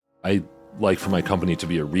I like for my company to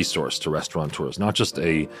be a resource to restaurateurs, not just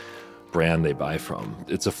a brand they buy from.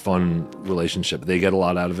 It's a fun relationship. They get a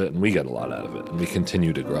lot out of it, and we get a lot out of it, and we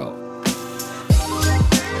continue to grow.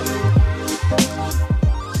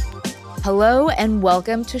 Hello and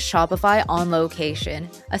welcome to Shopify On Location,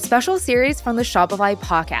 a special series from the Shopify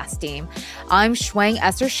podcast team. I'm Shuang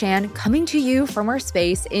Esther Shan, coming to you from our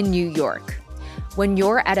space in New York. When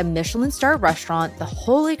you're at a Michelin-star restaurant, the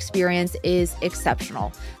whole experience is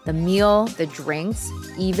exceptional. The meal, the drinks,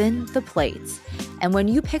 even the plates. And when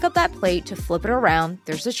you pick up that plate to flip it around,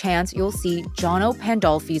 there's a chance you'll see Jono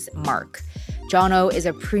Pandolfi's mark. Jono is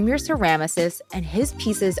a premier ceramicist, and his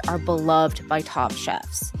pieces are beloved by top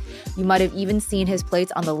chefs. You might have even seen his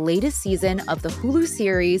plates on the latest season of the Hulu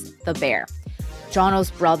series, The Bear.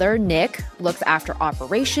 Jono's brother, Nick, looks after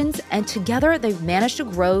operations, and together they've managed to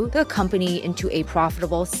grow the company into a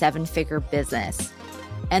profitable 7-figure business.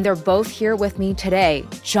 And they're both here with me today.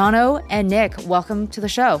 Jono and Nick, welcome to the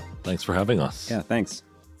show. Thanks for having us. Yeah, thanks.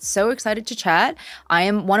 So excited to chat. I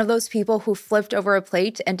am one of those people who flipped over a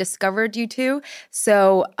plate and discovered you two.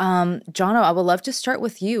 So, Jono, I would love to start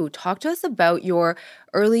with you. Talk to us about your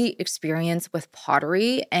early experience with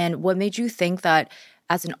pottery and what made you think that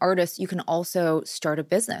as an artist, you can also start a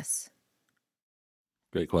business.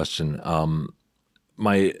 Great question.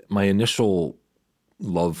 My initial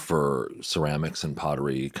love for ceramics and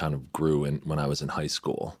pottery kind of grew when I was in high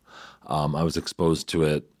school. I was exposed to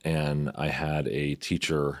it, and I had a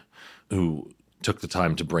teacher who took the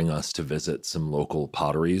time to bring us to visit some local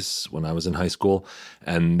potteries when I was in high school.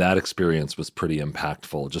 And that experience was pretty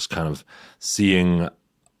impactful, just kind of seeing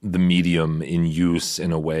the medium in use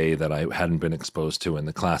in a way that I hadn't been exposed to in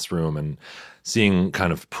the classroom, and seeing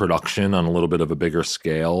kind of production on a little bit of a bigger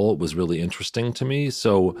scale was really interesting to me.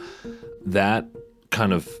 So that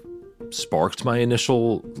kind of sparked my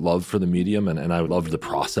initial love for the medium, and I loved the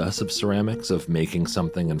process of ceramics, of making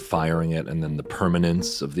something and firing it, and then the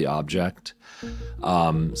permanence of the object.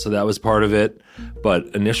 So that was part of it. But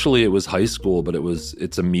initially it was high school, but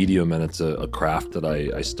it's a medium, and it's a craft that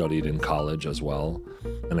I studied in college as well.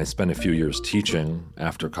 And I spent a few years teaching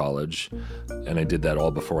after college, and I did that all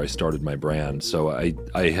before I started my brand. So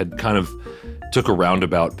I had kind of took a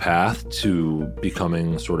roundabout path to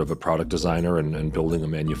becoming sort of a product designer and building a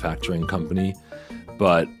manufacturing company.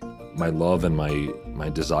 But my love and my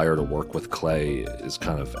desire to work with clay is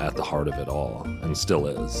kind of at the heart of it all, and still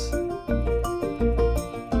is.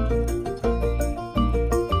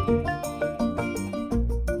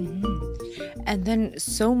 And then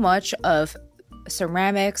so much of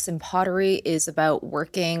ceramics and pottery is about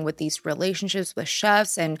working with these relationships with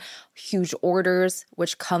chefs and huge orders,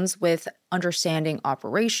 which comes with understanding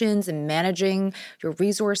operations and managing your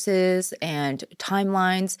resources and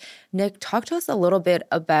timelines. Nick, talk to us a little bit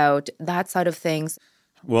about that side of things.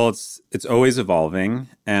 Well, it's always evolving.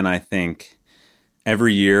 And I think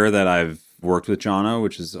every year that I've worked with Jono,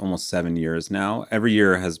 which is almost 7 years now, every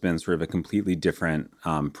year has been sort of a completely different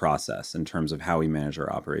process in terms of how we manage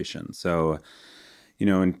our operations. So,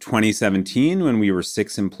 in 2017, when we were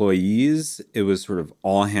 6 employees, it was sort of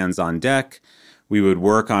all hands on deck. We would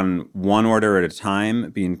work on one order at a time,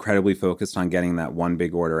 be incredibly focused on getting that one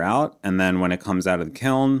big order out. And then when it comes out of the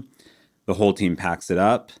kiln, the whole team packs it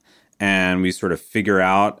up, and we sort of figure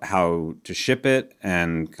out how to ship it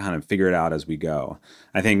and kind of figure it out as we go.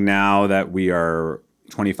 I think now that we are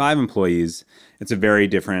 25 employees, it's a very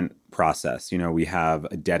different process. We have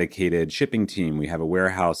a dedicated shipping team. We have a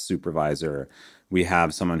warehouse supervisor. We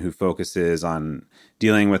have someone who focuses on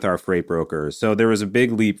dealing with our freight brokers. So there was a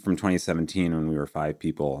big leap from 2017 when we were 5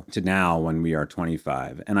 people to now when we are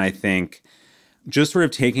 25. And I think just sort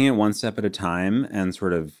of taking it one step at a time and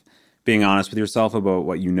sort of being honest with yourself about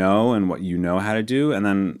what you know and what you know how to do. And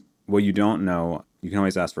then what you don't know, you can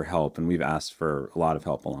always ask for help. And we've asked for a lot of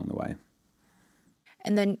help along the way.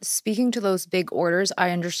 And then speaking to those big orders, I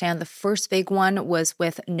understand the first big one was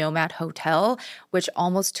with Nomad Hotel, which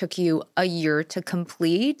almost took you a year to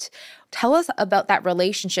complete. Tell us about that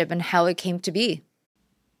relationship and how it came to be.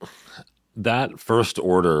 That first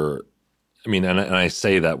order, and I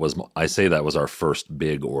say that was our first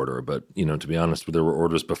big order, but to be honest, there were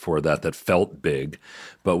orders before that felt big,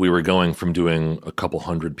 but we were going from doing a couple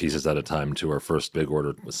hundred pieces at a time to our first big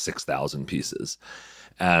order was 6,000 pieces.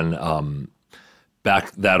 And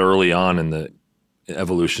back that early on in the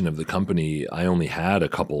evolution of the company, I only had a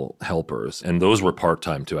couple helpers, and those were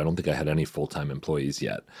part-time too. I don't think I had any full-time employees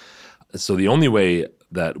yet. So the only way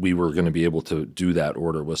that we were going to be able to do that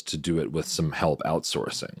order was to do it with some help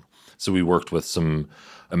outsourcing. So we worked with some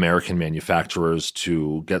American manufacturers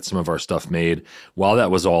to get some of our stuff made. While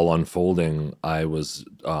that was all unfolding, I was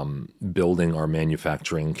building our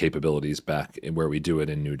manufacturing capabilities back where we do it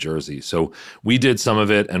in New Jersey. So we did some of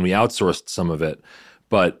it and we outsourced some of it.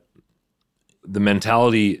 But the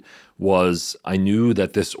mentality was, I knew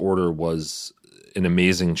that this order was an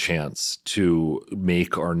amazing chance to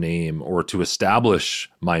make our name or to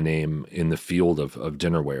establish my name in the field of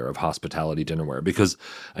dinnerware, of hospitality dinnerware, because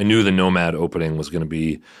I knew the Nomad opening was going to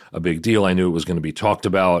be a big deal. I knew it was going to be talked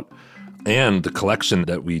about. And the collection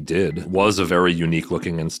that we did was a very unique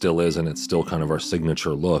looking and still is, and it's still kind of our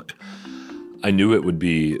signature look. I knew it would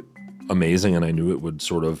be amazing, and I knew it would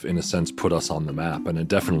sort of, in a sense, put us on the map, and it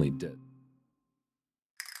definitely did.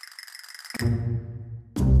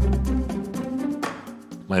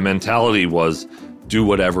 My mentality was do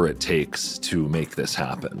whatever it takes to make this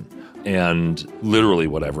happen. And literally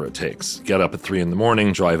whatever it takes. Get up at 3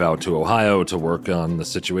 a.m, drive out to Ohio to work on the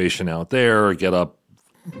situation out there, get up,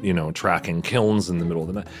 tracking kilns in the middle of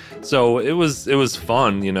the night. So it was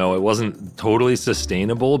fun. It wasn't totally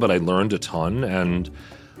sustainable, but I learned a ton, and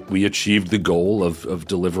we achieved the goal of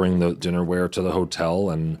delivering the dinnerware to the hotel,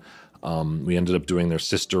 and we ended up doing their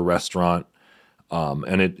sister restaurant.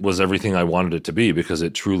 And it was everything I wanted it to be, because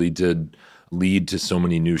it truly did lead to so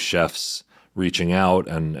many new chefs reaching out,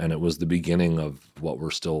 and it was the beginning of what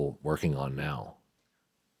we're still working on now.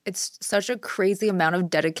 It's such a crazy amount of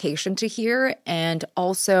dedication to hear. And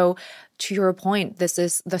also, to your point, this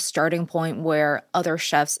is the starting point where other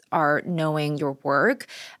chefs are knowing your work.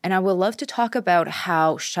 And I would love to talk about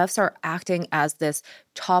how chefs are acting as this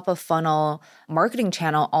top of funnel marketing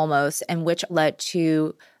channel almost, and which led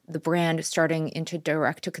to the brand starting into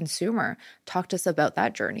direct to consumer. Talk to us about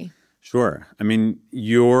that journey. Sure. I mean,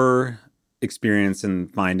 your experience in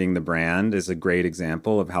finding the brand is a great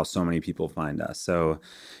example of how so many people find us. So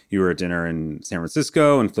you were at dinner in San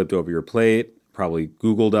Francisco and flipped over your plate, probably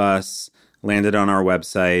Googled us, landed on our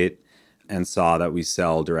website, and saw that we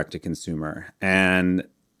sell direct to consumer. And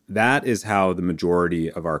that is how the majority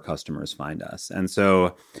of our customers find us. And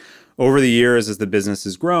so over the years, as the business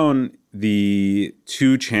has grown, the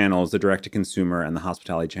two channels, the direct-to-consumer and the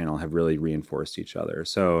hospitality channel, have really reinforced each other.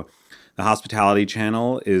 So the hospitality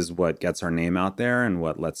channel is what gets our name out there and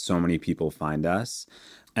what lets so many people find us.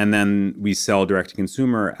 And then we sell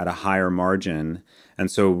direct-to-consumer at a higher margin. And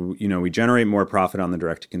so, we generate more profit on the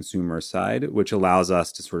direct-to-consumer side, which allows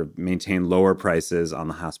us to sort of maintain lower prices on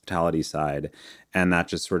the hospitality side. And that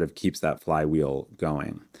just sort of keeps that flywheel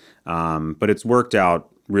going. But it's worked out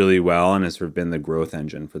really well and has sort of been the growth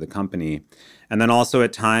engine for the company. And then also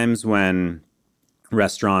at times when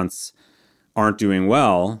restaurants aren't doing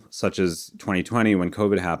well, such as 2020 when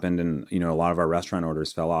COVID happened and, a lot of our restaurant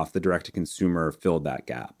orders fell off, the direct-to-consumer filled that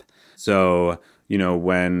gap. So,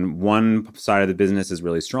 when one side of the business is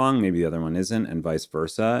really strong, maybe the other one isn't, and vice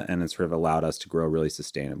versa. And it's sort of allowed us to grow really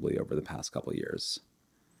sustainably over the past couple of years.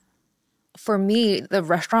 For me, the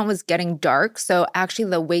restaurant was getting dark. So actually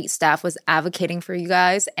the wait staff was advocating for you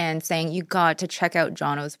guys and saying, you got to check out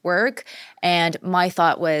Jono's work. And my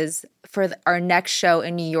thought was, for our next show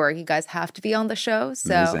in New York, you guys have to be on the show.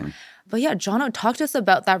 So, amazing. But yeah, Jono, talk to us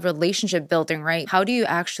about that relationship building, right? How do you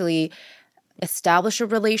actually establish a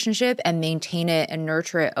relationship and maintain it and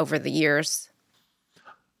nurture it over the years?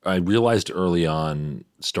 I realized early on,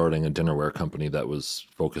 starting a dinnerware company that was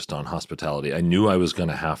focused on hospitality, I knew I was going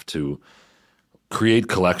to have to create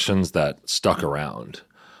collections that stuck around.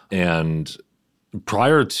 And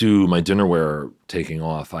prior to my dinnerware taking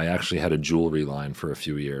off, I actually had a jewelry line for a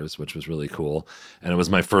few years, which was really cool. And it was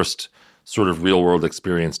my first sort of real world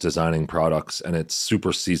experience designing products. And it's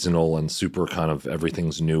super seasonal and super kind of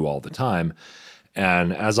everything's new all the time.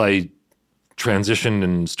 And as I transitioned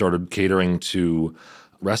and started catering to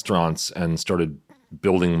restaurants and started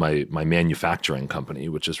building my manufacturing company,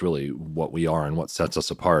 which is really what we are and what sets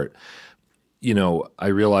us apart, I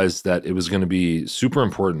realized that it was going to be super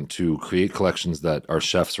important to create collections that our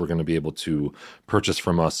chefs were going to be able to purchase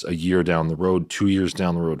from us a year down the road, 2 years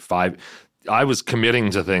down the road, 5. I was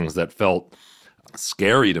committing to things that felt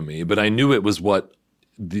scary to me, but I knew it was what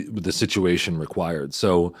the situation required.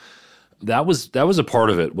 So that was a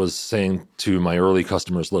part of it, was saying to my early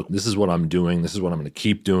customers, look, this is what I'm doing. This is what I'm going to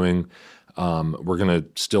keep doing. We're going to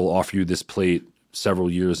still offer you this plate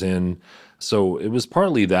several years in. So it was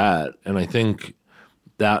partly that. And I think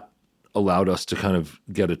that allowed us to kind of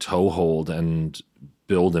get a toehold and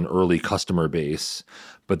build an early customer base.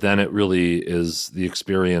 But then it really is the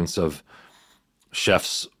experience of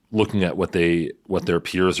chefs looking at what their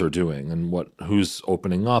peers are doing and who's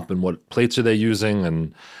opening up and what plates are they using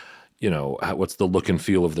and, what's the look and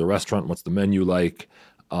feel of the restaurant, what's the menu like.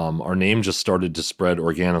 our name just started to spread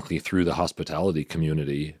organically through the hospitality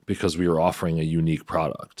community because we were offering a unique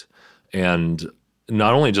product. And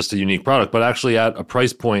not only just a unique product, but actually at a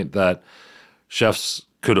price point that chefs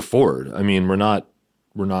could afford. I mean, we're not,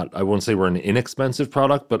 I won't say we're an inexpensive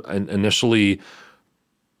product, but initially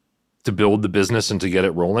to build the business and to get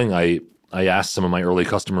it rolling, I asked some of my early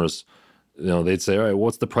customers, they'd say, all right,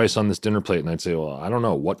 what's the price on this dinner plate? And I'd say, well, I don't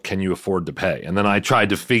know. What can you afford to pay? And then I tried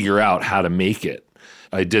to figure out how to make it.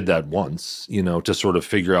 I did that once, to sort of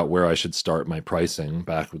figure out where I should start my pricing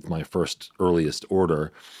back with my first earliest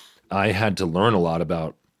order. I had to learn a lot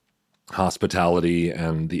about hospitality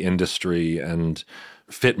and the industry and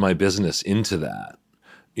fit my business into that.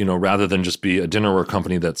 Rather than just be a dinnerware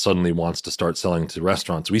company that suddenly wants to start selling to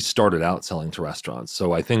restaurants. We started out selling to restaurants.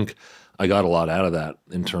 So I think I got a lot out of that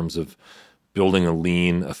in terms of building a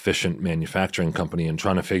lean, efficient manufacturing company and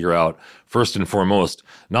trying to figure out, first and foremost,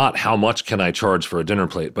 not how much can I charge for a dinner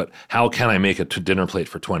plate, but how can I make a dinner plate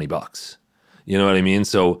for $20? You know what I mean?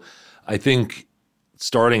 So I think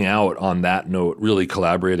starting out on that note, really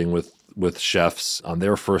collaborating with chefs on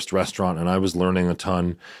their first restaurant, and I was learning a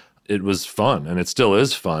ton. It was fun, and it still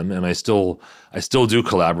is fun, and I still do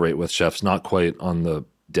collaborate with chefs, not quite on the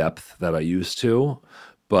depth that I used to,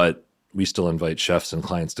 but we still invite chefs and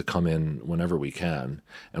clients to come in whenever we can,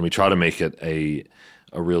 and we try to make it a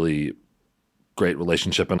really great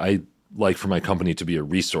relationship. And I like for my company to be a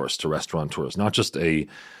resource to restaurateurs, not just a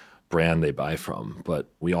brand they buy from, but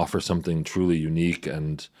we offer something truly unique,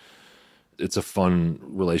 and it's a fun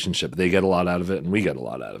relationship. They get a lot out of it, and we get a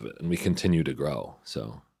lot out of it, and we continue to grow.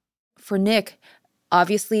 So, for Nick,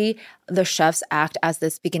 obviously, the chefs act as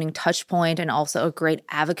this beginning touch point and also a great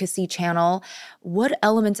advocacy channel. What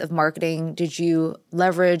elements of marketing did you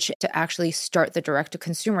leverage to actually start the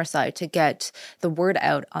direct-to-consumer side to get the word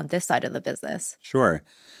out on this side of the business? Sure.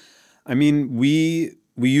 I mean, we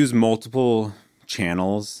use multiple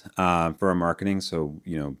channels for our marketing. So,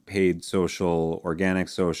 paid social, organic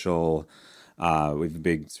social. We have a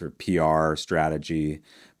big sort of PR strategy.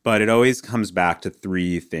 But it always comes back to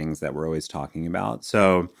three things that we're always talking about.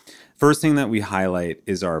 So first thing that we highlight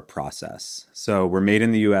is our process. So we're made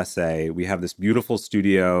in the USA. We have this beautiful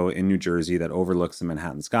studio in New Jersey that overlooks the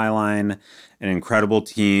Manhattan skyline, an incredible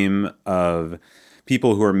team of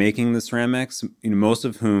people who are making the ceramics, most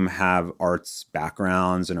of whom have arts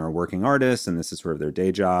backgrounds and are working artists, and this is sort of their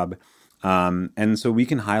day job. And so we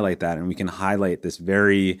can highlight that, and we can highlight this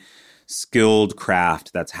very skilled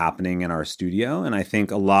craft that's happening in our studio. And I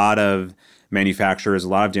think a lot of manufacturers, a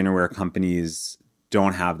lot of dinnerware companies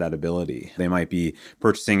don't have that ability. They might be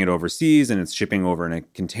purchasing it overseas and it's shipping over in a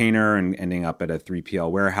container and ending up at a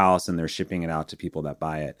 3PL warehouse, and they're shipping it out to people that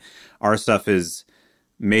buy it. Our stuff is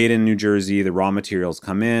made in New Jersey. The raw materials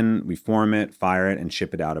come in, we form it, fire it, and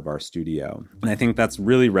ship it out of our studio. And I think that's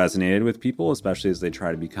really resonated with people, especially as they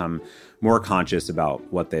try to become more conscious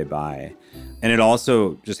about what they buy. And it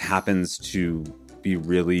also just happens to be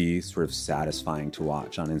really sort of satisfying to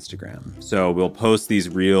watch on Instagram. So we'll post these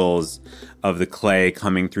reels of the clay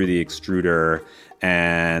coming through the extruder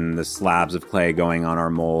and the slabs of clay going on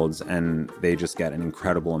our molds, and they just get an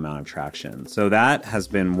incredible amount of traction. So that has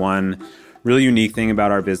been one really unique thing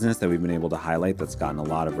about our business that we've been able to highlight that's gotten a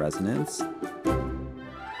lot of resonance.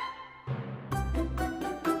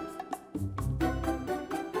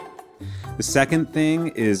 The second thing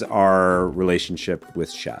is our relationship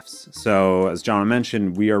with chefs. So as John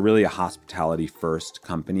mentioned, we are really a hospitality first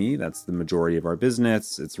company. That's the majority of our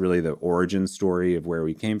business. It's really the origin story of where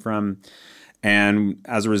we came from. And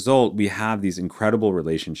as a result, we have these incredible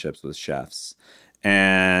relationships with chefs.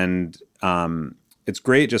 And it's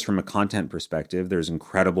great just from a content perspective. There's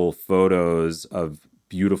incredible photos of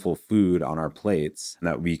beautiful food on our plates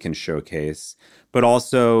that we can showcase. But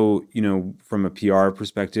also, from a PR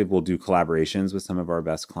perspective, we'll do collaborations with some of our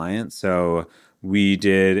best clients. So we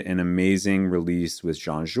did an amazing release with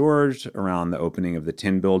Jean-Georges around the opening of the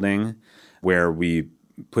Tin Building, where we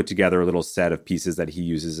put together a little set of pieces that he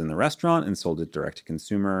uses in the restaurant and sold it direct to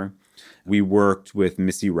consumer. We worked with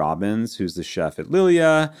Missy Robbins, who's the chef at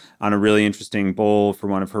Lilia, on a really interesting bowl for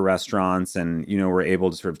one of her restaurants. And, we're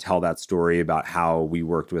able to sort of tell that story about how we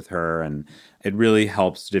worked with her. And it really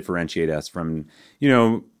helps differentiate us from,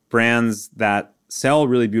 brands that sell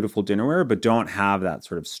really beautiful dinnerware, but don't have that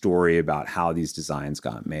sort of story about how these designs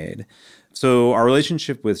got made. So our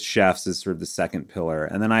relationship with chefs is sort of the second pillar.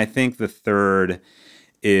 And then I think the third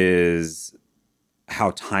is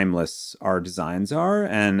how timeless our designs are.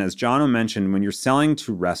 And as Jono mentioned, when you're selling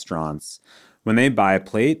to restaurants, when they buy a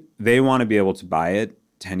plate, they want to be able to buy it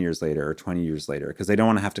 10 years later or 20 years later, because they don't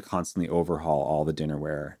want to have to constantly overhaul all the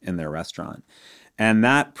dinnerware in their restaurant. And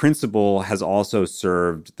that principle has also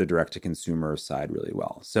served the direct-to-consumer side really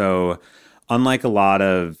well. So unlike a lot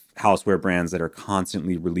of houseware brands that are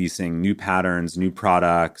constantly releasing new patterns, new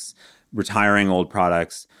products, retiring old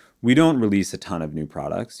products, we don't release a ton of new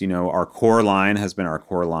products. Our core line has been our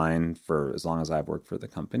core line for as long as I've worked for the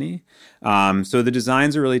company. So the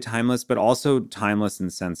designs are really timeless, but also timeless in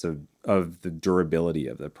the sense of the durability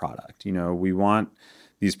of the product. We want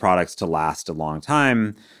these products to last a long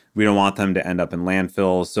time. We don't want them to end up in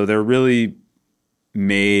landfills. So they're really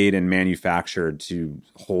made and manufactured to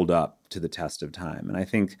hold up to the test of time. And I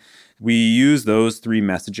think we use those three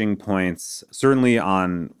messaging points certainly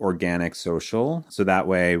on organic social. So that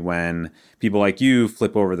way, when people like you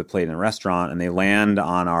flip over the plate in a restaurant and they land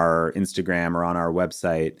on our Instagram or on our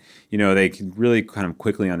website, they can really kind of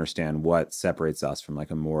quickly understand what separates us from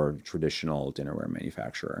like a more traditional dinnerware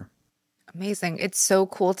manufacturer. Amazing. It's so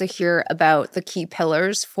cool to hear about the key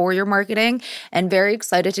pillars for your marketing, and very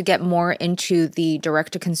excited to get more into the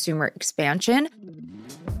direct-to-consumer expansion.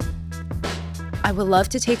 I would love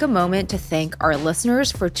to take a moment to thank our listeners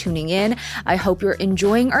for tuning in. I hope you're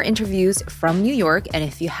enjoying our interviews from New York. And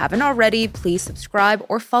if you haven't already, please subscribe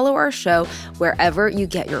or follow our show wherever you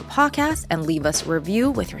get your podcasts and leave us a review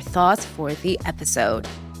with your thoughts for the episode.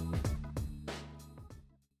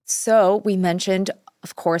 So we mentioned,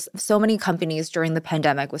 of course, so many companies during the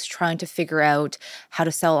pandemic was trying to figure out how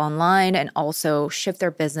to sell online and also shift their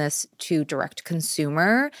business to direct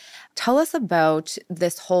consumer. Tell us about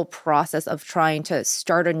this whole process of trying to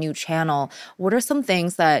start a new channel. What are some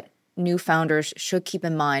things that new founders should keep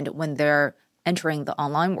in mind when they're entering the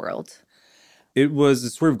online world? It was a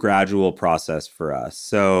sort of gradual process for us.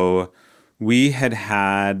 So we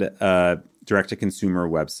had a direct-to-consumer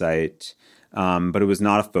website, but it was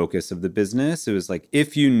not a focus of the business. It was like,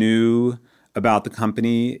 if you knew about the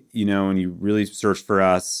company, and you really searched for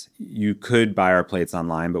us, you could buy our plates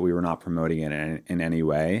online, but we were not promoting it in any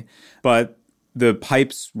way. But the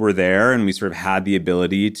pipes were there, and we sort of had the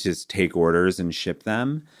ability to take orders and ship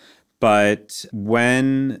them. But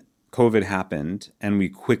when COVID happened and we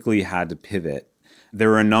quickly had to pivot, there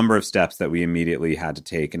were a number of steps that we immediately had to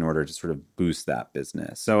take in order to sort of boost that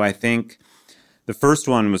business. So I think the first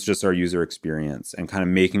one was just our user experience and kind of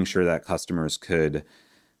making sure that customers could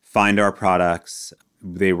find our products.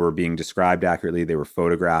 They were being described accurately, they were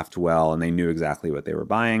photographed well, and they knew exactly what they were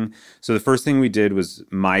buying. So the first thing we did was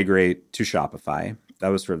migrate to Shopify. That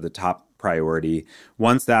was sort of the top priority.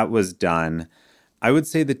 Once that was done, I would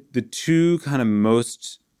say that the two kind of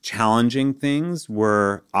most challenging things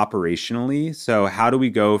were operationally. So how do we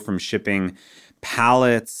go from shipping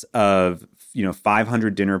pallets of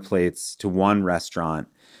 500 dinner plates to one restaurant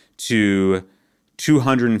to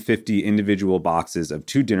 250 individual boxes of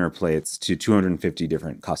 2 dinner plates to 250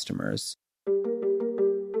 different customers?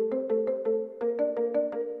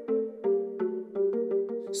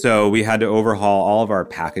 So we had to overhaul all of our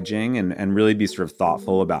packaging and really be sort of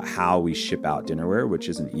thoughtful about how we ship out dinnerware, which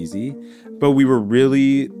isn't easy. But we were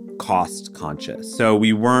really cost conscious. So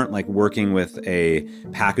we weren't like working with a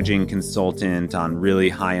packaging consultant on really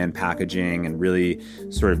high-end packaging and really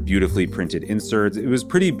sort of beautifully printed inserts. It was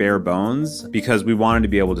pretty bare bones because we wanted to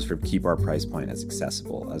be able to sort of keep our price point as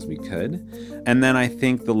accessible as we could. And then I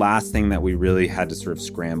think the last thing that we really had to sort of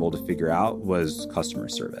scramble to figure out was customer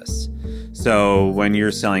service. So when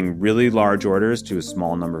you're selling really large orders to a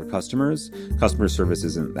small number of customers, customer service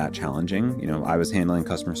isn't that challenging. I was handling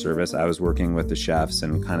customer service. I was working with the chefs,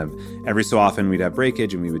 and kind of every so often we'd have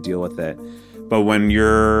breakage and we would deal with it. But when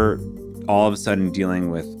you're all of a sudden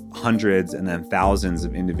dealing with hundreds and then thousands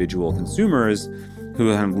of individual consumers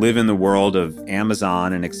who live in the world of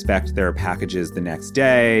Amazon and expect their packages the next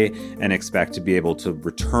day and expect to be able to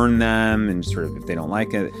return them and sort of if they don't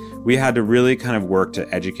like it, we had to really kind of work to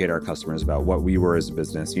educate our customers about what we were as a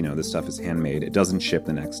business. This stuff is handmade. It doesn't ship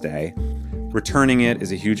the next day. Returning it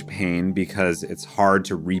is a huge pain because it's hard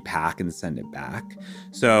to repack and send it back.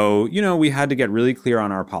 So, we had to get really clear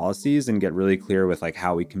on our policies and get really clear with like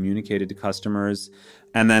how we communicated to customers,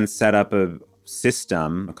 and then set up a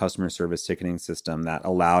customer service ticketing system that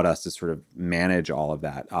allowed us to sort of manage all of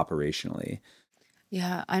that operationally.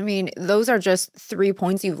 Yeah, I mean, those are just 3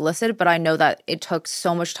 points you've listed, but I know that it took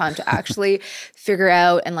so much time to actually figure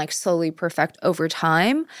out and like slowly perfect over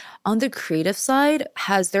time. On the creative side,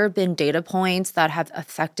 has there been data points that have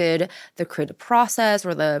affected the creative process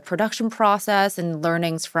or the production process and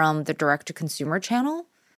learnings from the direct-to-consumer channel?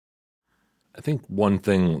 I think one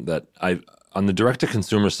thing that on the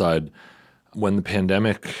direct-to-consumer side, when the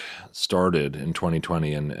pandemic started in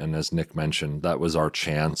 2020, and as Nick mentioned, that was our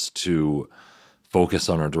chance to focus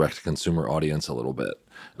on our direct-to-consumer audience a little bit.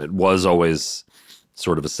 It was always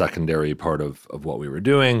sort of a secondary part of what we were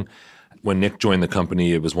doing. When Nick joined the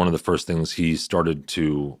company, it was one of the first things he started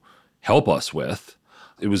to help us with.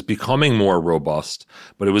 It was becoming more robust,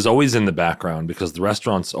 but it was always in the background because the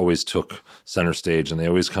restaurants always took center stage and they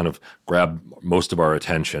always kind of grabbed most of our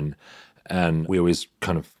attention. And we always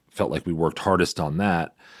kind of felt like we worked hardest on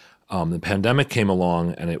that. The pandemic came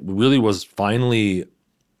along and it really was finally,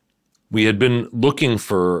 we had been looking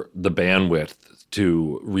for the bandwidth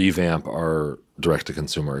to revamp our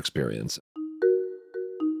direct-to-consumer experience,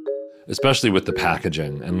 especially with the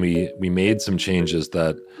packaging. And we made some changes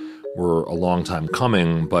that were a long time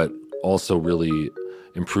coming, but also really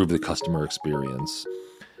improved the customer experience.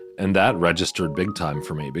 And that registered big time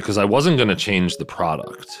for me because I wasn't going to change the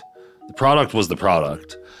product. The product was the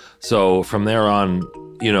product. So from there on,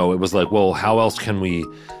 it was like, well, how else can we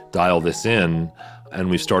dial this in? And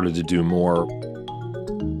we started to do more.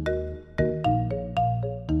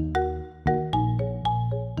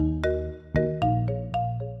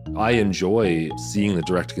 I enjoy seeing the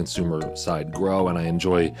direct-to-consumer side grow, and I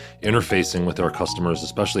enjoy interfacing with our customers,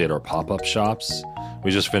 especially at our pop-up shops.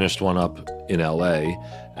 We just finished one up in LA,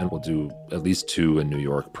 and we'll do at least 2 in New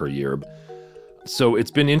York per year. So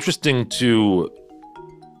it's been interesting to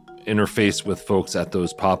interface with folks at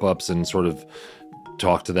those pop-ups and sort of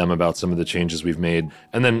talk to them about some of the changes we've made.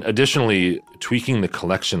 And then additionally, tweaking the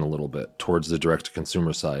collection a little bit towards the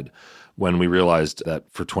direct-to-consumer side. When we realized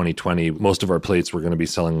that for 2020, most of our plates were going to be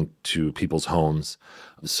selling to people's homes.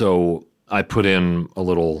 So I put in a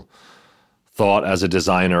little thought as a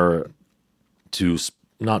designer to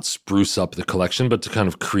not spruce up the collection, but to kind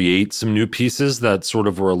of create some new pieces that sort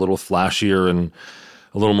of were a little flashier and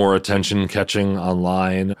a little more attention-catching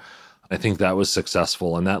online. I think that was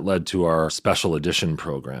successful, and that led to our special edition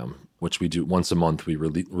program, which we do once a month. We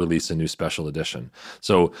release a new special edition.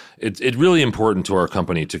 So it's really important to our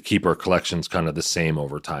company to keep our collections kind of the same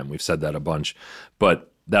over time. We've said that a bunch,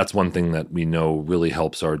 but that's one thing that we know really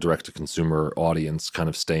helps our direct-to-consumer audience kind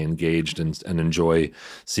of stay engaged and enjoy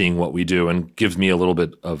seeing what we do, and gives me a little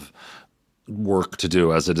bit of work to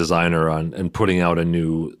do as a designer and putting out a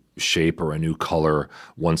new shape or a new color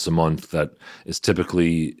once a month that is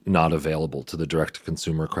typically not available to the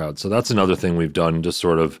direct-to-consumer crowd. So that's another thing we've done to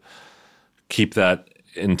sort of keep that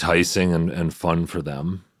enticing and fun for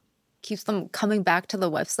them. Keeps them coming back to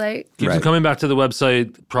the website. Keeps them coming back to the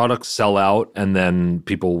website. Products sell out, and then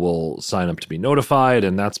people will sign up to be notified,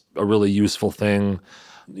 and that's a really useful thing.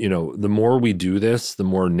 The more we do this, the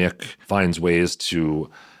more Nick finds ways to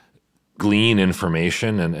glean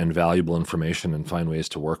information and valuable information and find ways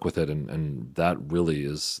to work with it. And that really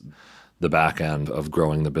is the back end of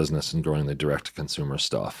growing the business and growing the direct-to-consumer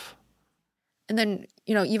stuff. And then,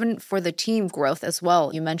 even for the team growth as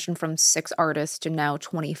well, you mentioned from 6 artists to now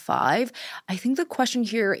 25. I think the question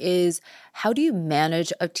here is, how do you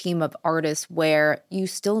manage a team of artists where you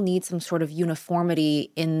still need some sort of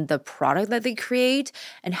uniformity in the product that they create?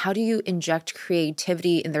 And how do you inject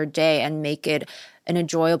creativity in their day and make it an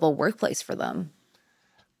enjoyable workplace for them?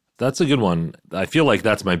 That's a good one. I feel like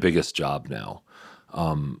that's my biggest job now.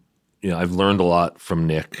 I've learned a lot from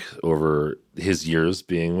Nick over his years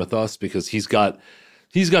being with us because he's got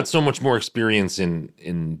so much more experience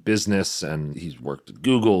in business, and he's worked at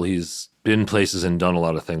Google. He's been places and done a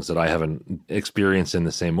lot of things that I haven't experienced in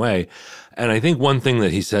the same way. And I think one thing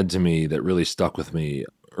that he said to me that really stuck with me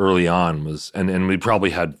early on was, and we probably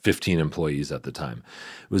had 15 employees at the time,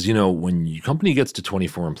 was, when your company gets to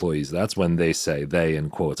 24 employees, that's when they say, they in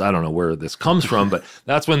quotes, I don't know where this comes from, but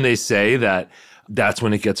that's when they say that's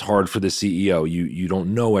when it gets hard for the CEO. You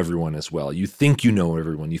don't know everyone as well. You think you know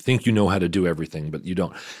everyone. You think you know how to do everything, but you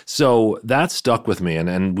don't. So that stuck with me.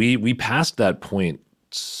 And we passed that point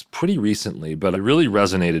pretty recently, but it really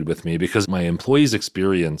resonated with me because my employees'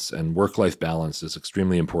 experience and work-life balance is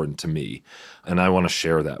extremely important to me. And I want to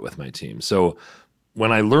share that with my team. So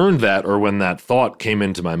when I learned that, or when that thought came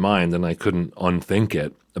into my mind and I couldn't unthink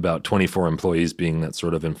it about 24 employees being that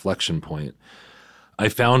sort of inflection point, I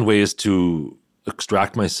found ways to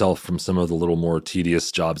extract myself from some of the little more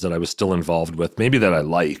tedious jobs that I was still involved with, maybe that I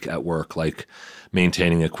like at work, like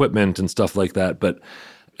maintaining equipment and stuff like that. But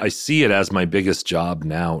I see it as my biggest job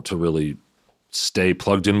now to really stay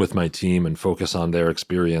plugged in with my team and focus on their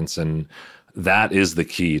experience. And that is the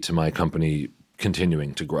key to my company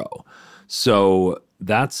continuing to grow. So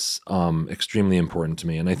that's extremely important to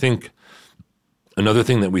me. And I think another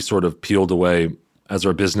thing that we sort of peeled away as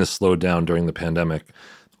our business slowed down during the pandemic,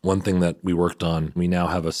 one thing that we worked on, we now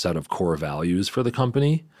have a set of core values for the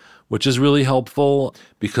company, which is really helpful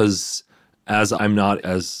because as I'm not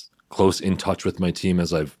as close in touch with my team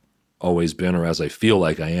as I've always been or as I feel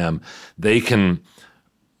like I am, they can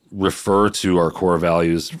refer to our core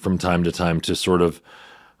values from time to time to sort of,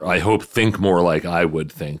 I hope, think more like I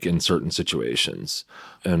would think in certain situations.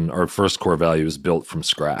 And our first core value is built from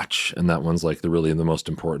scratch. And that one's like the most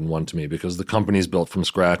important one to me because the company's built from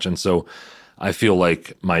scratch. And so I feel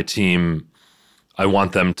like my team, I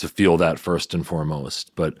want them to feel that first and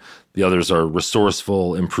foremost. But the others are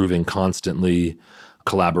resourceful, improving constantly,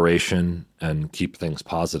 collaboration, and keep things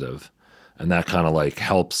positive. And that kind of like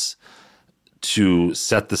helps to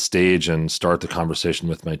set the stage and start the conversation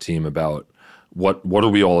with my team about what are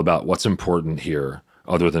we all about? What's important here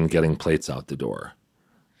other than getting plates out the door?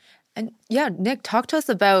 And yeah, Nick, talk to us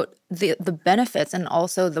about the benefits and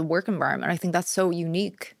also the work environment. I think that's so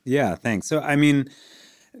unique. Yeah, thanks. So, I mean,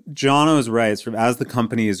 Jono is right. Sort of as the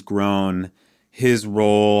company has grown, his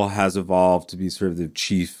role has evolved to be sort of the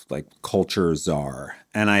chief like culture czar.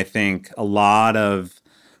 And I think a lot of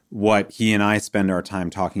what he and I spend our time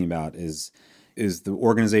talking about is the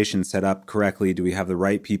organization set up correctly? Do we have the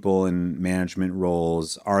right people in management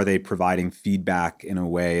roles? Are they providing feedback in a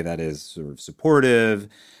way that is sort of supportive?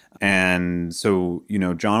 And so,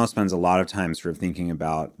 Jono spends a lot of time sort of thinking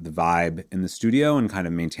about the vibe in the studio and kind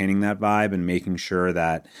of maintaining that vibe and making sure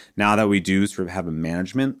that now that we do sort of have a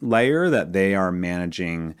management layer, that they are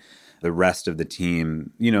managing the rest of the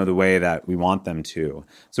team, the way that we want them to.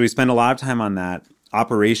 So we spend a lot of time on that.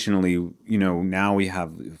 Operationally, now we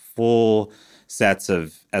have full sets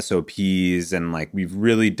of SOPs and like we've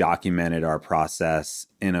really documented our process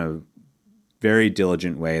in a very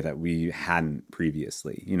diligent way that we hadn't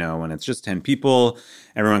previously. When it's just 10 people,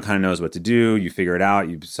 everyone kind of knows what to do. You figure it out,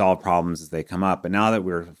 you solve problems as they come up. But now that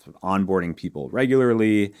we're onboarding people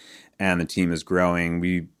regularly and the team is growing,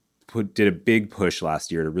 we did a big push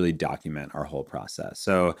last year to really document our whole process.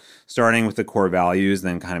 So starting with the core values,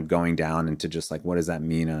 then kind of going down into just like, what does that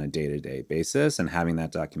mean on a day-to-day basis? And having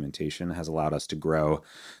that documentation has allowed us to grow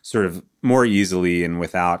sort of more easily and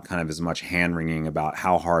without kind of as much hand-wringing about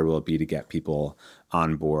how hard will it be to get people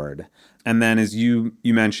on board. And then as you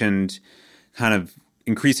mentioned, kind of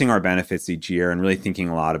increasing our benefits each year and really thinking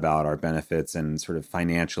a lot about our benefits and sort of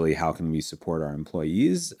financially, how can we support our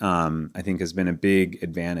employees, I think has been a big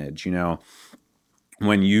advantage.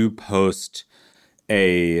 When you post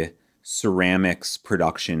a ceramics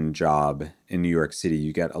production job in New York City,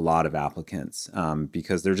 you get a lot of applicants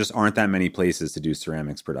because there just aren't that many places to do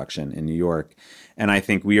ceramics production in New York. And I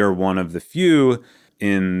think we are one of the few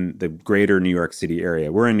in the greater New York City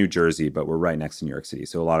area. We're in New Jersey, but we're right next to New York City.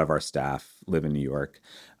 So a lot of our staff live in New York.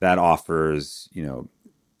 That offers,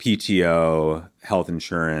 PTO, health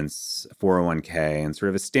insurance, 401k, and sort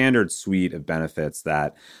of a standard suite of benefits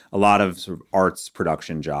that a lot of sort of arts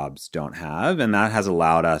production jobs don't have. And that has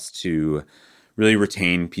allowed us to really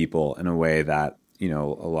retain people in a way that, a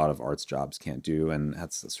lot of arts jobs can't do. And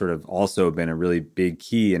that's sort of also been a really big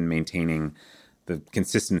key in maintaining the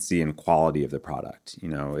consistency and quality of the product.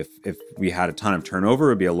 If we had a ton of turnover, it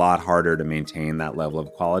would be a lot harder to maintain that level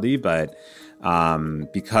of quality. But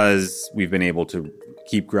because we've been able to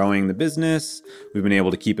keep growing the business, we've been able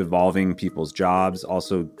to keep evolving people's jobs,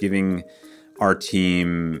 also giving our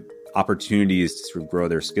team opportunities to sort of grow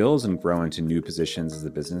their skills and grow into new positions as the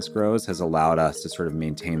business grows, has allowed us to sort of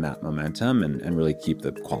maintain that momentum and really keep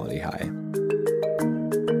the quality high.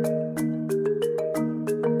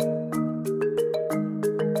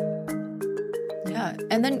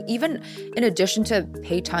 And then even in addition to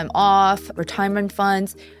paid time off, retirement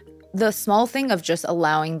funds, the small thing of just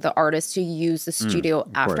allowing the artist to use the studio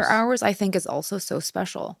after hours, I think is also so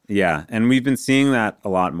special. Yeah. And we've been seeing that a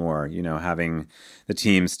lot more, having the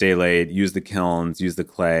team stay late, use the kilns, use the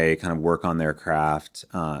clay, kind of work on their craft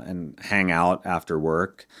and hang out after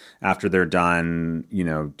work, after they're done,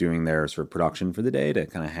 doing their sort of production for the day, to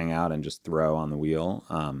kind of hang out and just throw on the wheel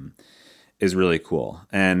is really cool.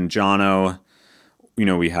 And Jono,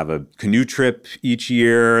 we have a canoe trip each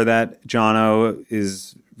year that Jono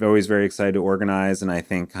is always very excited to organize. And I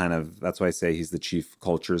think kind of that's why I say he's the chief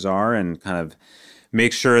culture czar and kind of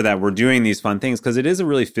make sure that we're doing these fun things because it is a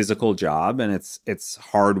really physical job and it's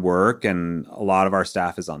hard work. And a lot of our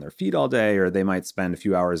staff is on their feet all day, or they might spend a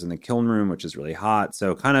few hours in the kiln room, which is really hot.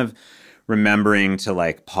 So kind of remembering to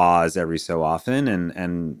like pause every so often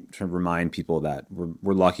and to remind people that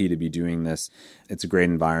we're lucky to be doing this. It's a great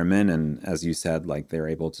environment. And as you said, like they're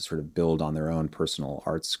able to sort of build on their own personal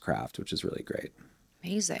arts craft, which is really great.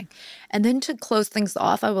 Amazing. And then to close things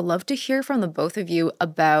off, I would love to hear from the both of you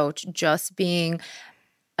about just being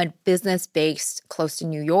a business based close to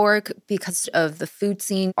New York. Because of the food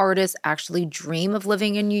scene, artists actually dream of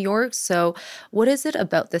living in New York. So what is it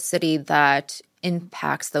about the city that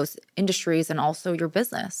impacts those industries and also your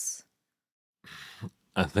business?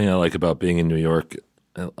 A thing I like about being in New York,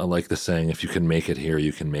 I like the saying, if you can make it here,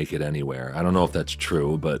 you can make it anywhere. I don't know if that's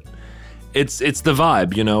true, but it's the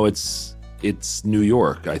vibe, it's New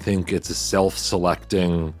York. I think it's a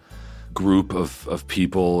self-selecting group of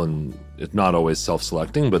people, and it's not always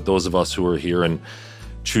self-selecting, but those of us who are here and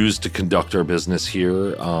choose to conduct our business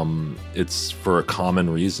here, it's for a common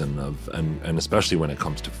reason and especially when it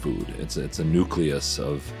comes to food. It's a nucleus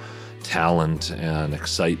of talent and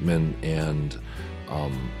excitement and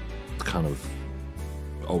kind of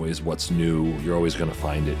always what's new. You're always going to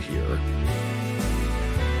find it here.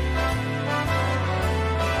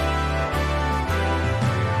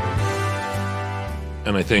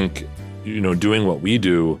 And I think, doing what we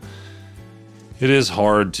do, it is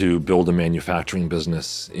hard to build a manufacturing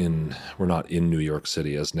business we're not in New York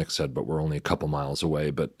City, as Nick said, but we're only a couple miles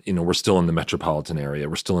away. But, we're still in the metropolitan area.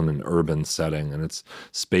 We're still in an urban setting, and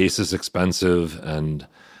space is expensive. And,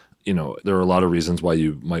 there are a lot of reasons why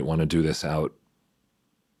you might want to do this out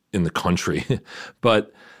in the country.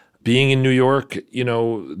 But being in New York,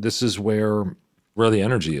 this is where the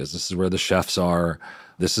energy is. This is where the chefs are.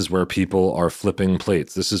 This is where people are flipping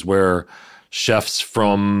plates. This is where chefs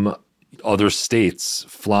from other states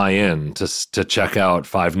fly in to check out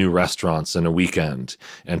 5 new restaurants in a weekend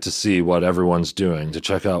and to see what everyone's doing, to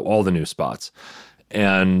check out all the new spots.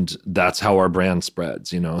 And that's how our brand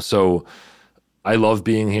spreads, So I love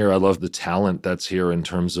being here. I love the talent that's here in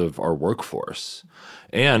terms of our workforce.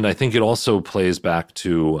 And I think it also plays back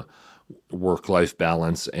to work-life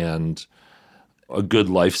balance and a good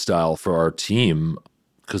lifestyle for our team,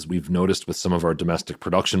 because we've noticed with some of our domestic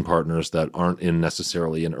production partners that aren't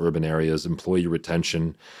necessarily in urban areas, employee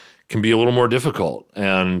retention can be a little more difficult.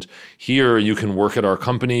 And here you can work at our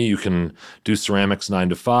company, you can do ceramics 9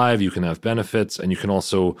 to 5, you can have benefits, and you can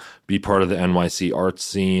also be part of the NYC arts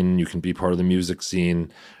scene, you can be part of the music scene,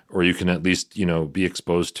 or you can at least, be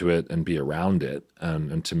exposed to it and be around it.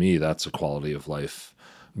 And to me, that's a quality of life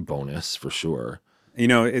bonus for sure.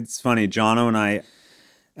 It's funny, Jono and I,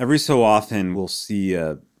 every so often we'll see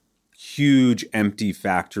a huge empty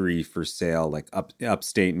factory for sale, like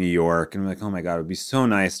upstate New York. And we're like, oh my God, it would be so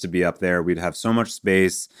nice to be up there. We'd have so much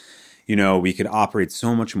space. We could operate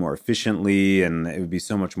so much more efficiently and it would be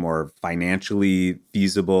so much more financially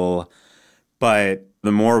feasible. But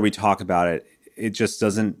the more we talk about it, it just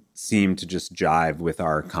doesn't seem to just jive with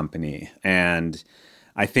our company. And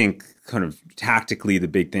I think kind of tactically, the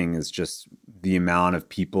big thing is just the amount of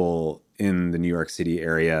people in the New York City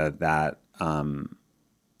area that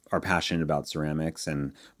are passionate about ceramics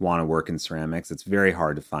and want to work in ceramics. It's very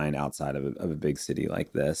hard to find outside of a big city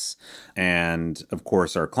like this. And of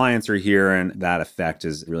course, our clients are here, and that effect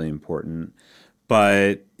is really important.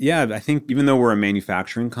 But yeah, I think even though we're a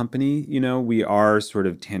manufacturing company, we are sort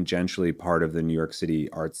of tangentially part of the New York City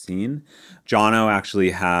art scene. Jono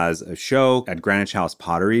actually has a show at Greenwich House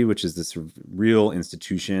Pottery, which is this real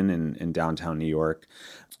institution in downtown New York.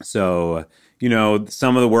 So,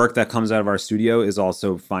 some of the work that comes out of our studio is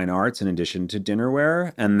also fine arts in addition to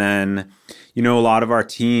dinnerware. And then, a lot of our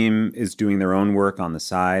team is doing their own work on the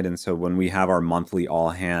side. And so when we have our monthly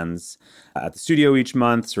all hands at the studio each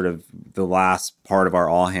month, sort of the last part of our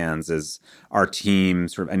all hands is our team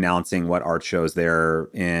sort of announcing what art shows they're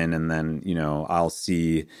in. And then, I'll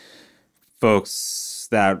see folks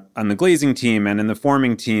that on the glazing team and in the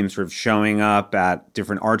forming team sort of showing up at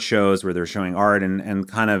different art shows where they're showing art and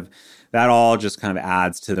kind of that all just kind of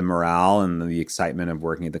adds to the morale and the excitement of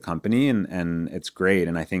working at the company. And it's great.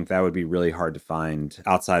 And I think that would be really hard to find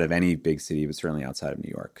outside of any big city, but certainly outside of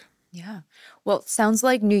New York. Yeah. Well, sounds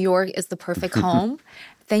like New York is the perfect home.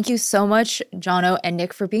 Thank you so much, Jono and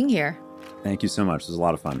Nick, for being here. Thank you so much. This was a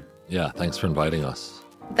lot of fun. Yeah, thanks for inviting us.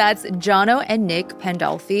 That's Jono and Nick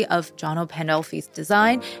Pandolfi of Jono Pandolfi's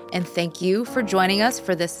Design. And thank you for joining us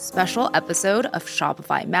for this special episode of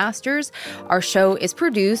Shopify Masters. Our show is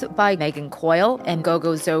produced by Megan Coyle and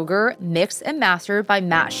Gogo Zoger, mixed and mastered by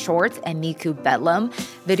Matt Shorts and Miku Bedlam,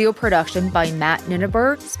 video production by Matt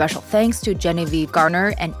Ninneberg. Special thanks to Genevieve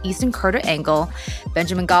Garner and Easton Carter Engel.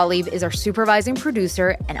 Benjamin Gottlieb is our supervising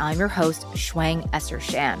producer, and I'm your host, Shuang Esther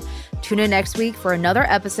Shan. Tune in next week for another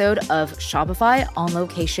episode of Shopify on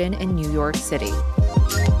Location in New York City.